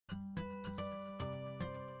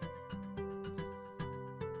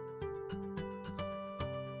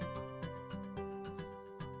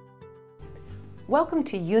Welcome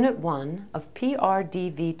to Unit 1 of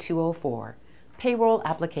PRDV 204, Payroll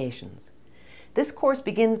Applications. This course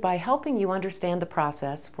begins by helping you understand the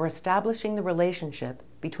process for establishing the relationship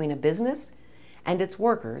between a business and its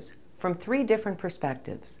workers from 3 different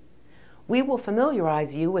perspectives. We will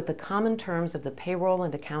familiarize you with the common terms of the payroll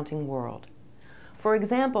and accounting world. For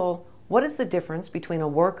example, what is the difference between a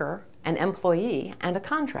worker, an employee, and a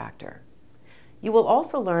contractor? You will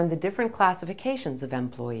also learn the different classifications of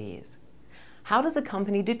employees. How does a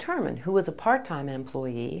company determine who is a part-time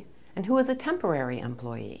employee and who is a temporary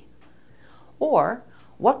employee? Or,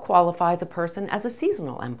 what qualifies a person as a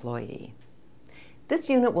seasonal employee? This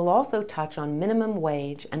unit will also touch on minimum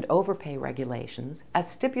wage and overpay regulations as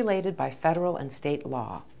stipulated by federal and state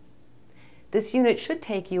law. This unit should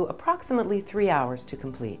take you approximately 3 hours to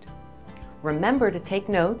complete. Remember to take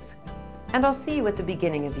notes, and I'll see you at the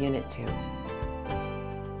beginning of Unit 2.